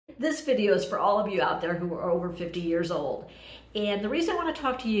This video is for all of you out there who are over 50 years old. And the reason I want to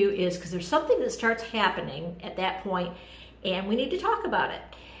talk to you is because there's something that starts happening at that point and we need to talk about it.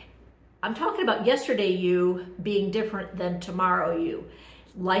 I'm talking about yesterday you being different than tomorrow you.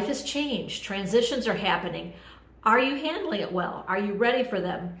 Life has changed. Transitions are happening. Are you handling it well? Are you ready for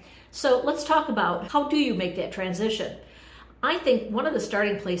them? So let's talk about how do you make that transition? I think one of the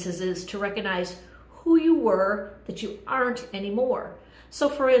starting places is to recognize who you were that you aren't anymore. So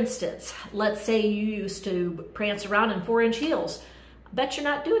for instance, let's say you used to prance around in 4-inch heels. I bet you're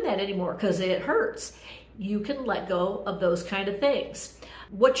not doing that anymore because it hurts. You can let go of those kind of things.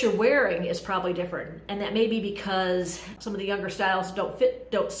 What you're wearing is probably different, and that may be because some of the younger styles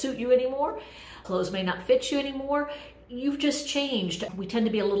don't suit you anymore. Clothes may not fit you anymore. You've just changed. We tend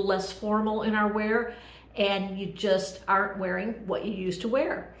to be a little less formal in our wear, and you just aren't wearing what you used to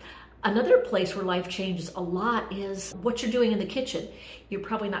wear. Another place where life changes a lot is what you're doing in the kitchen. You're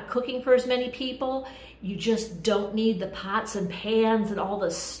probably not cooking for as many people. You just don't need the pots and pans and all the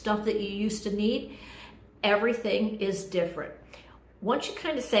stuff that you used to need. Everything is different. Once you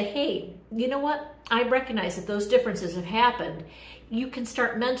kind of say, hey, you know what? I recognize that those differences have happened. You can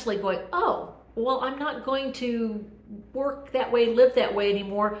start mentally going, oh, well, I'm not going to work that way, live that way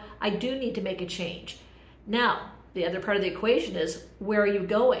anymore. I do need to make a change. Now, the other part of the equation is, where are you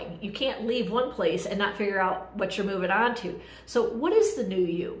going? You can't leave one place and not figure out what you're moving on to. So what is the new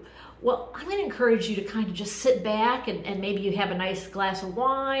you? Well, I'm going to encourage you to kind of just sit back and maybe you have a nice glass of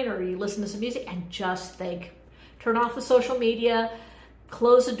wine or you listen to some music and just think. Turn off the social media,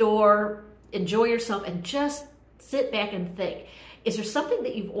 close the door, enjoy yourself, and just sit back and think. Is there something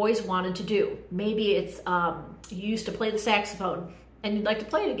that you've always wanted to do? Maybe it's you used to play the saxophone and you'd like to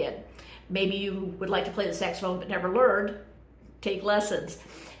play it again. Maybe you would like to play the saxophone but never learned. Take lessons.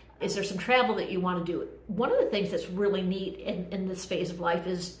 Is there some travel that you want to do? One of the things that's really neat in this phase of life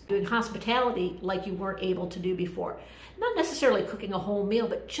is doing hospitality like you weren't able to do before. Not necessarily cooking a whole meal,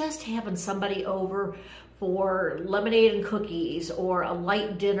 but just having somebody over for lemonade and cookies or a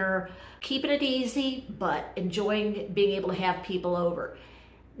light dinner. Keeping it easy, but enjoying being able to have people over.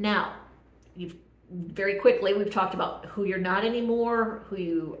 Now, very quickly, we've talked about who you're not anymore, who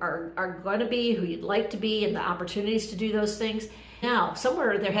you are going to be, who you'd like to be, and the opportunities to do those things. Now,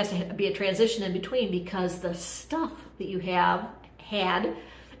 somewhere there has to be a transition in between because the stuff that you had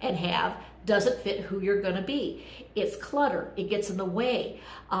and have doesn't fit who you're going to be. It's clutter. It gets in the way.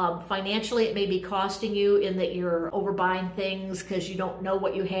 Financially, it may be costing you in that you're overbuying things because you don't know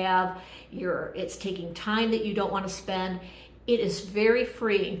what you have. It's taking time that you don't want to spend. It is very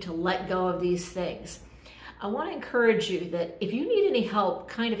freeing to let go of these things. I want to encourage you that if you need any help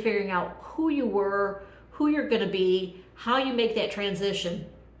kind of figuring out who you were, who you're going to be, how you make that transition,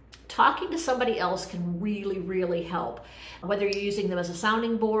 talking to somebody else can really, really help. Whether you're using them as a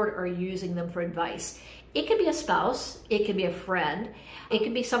sounding board or using them for advice. It can be a spouse, it can be a friend, it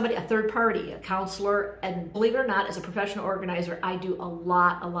can be somebody, a third party, a counselor, and believe it or not, as a professional organizer, I do a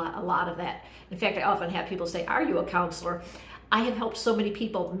lot of that. In fact, I often have people say, are you a counselor? I have helped so many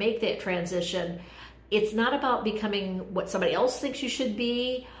people make that transition. It's not about becoming what somebody else thinks you should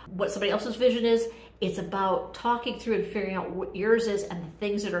be, what somebody else's vision is. It's about talking through and figuring out what yours is and the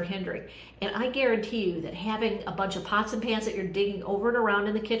things that are hindering. And I guarantee you that having a bunch of pots and pans that you're digging over and around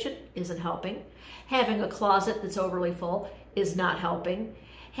in the kitchen isn't helping. Having a closet that's overly full is not helping.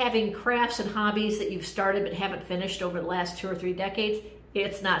 Having crafts and hobbies that you've started but haven't finished over the last 2 or 3 decades,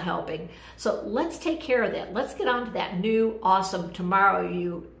 it's not helping. So let's take care of that. Let's get on to that new, awesome tomorrow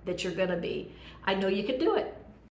you that you're going to be. I know you can do it.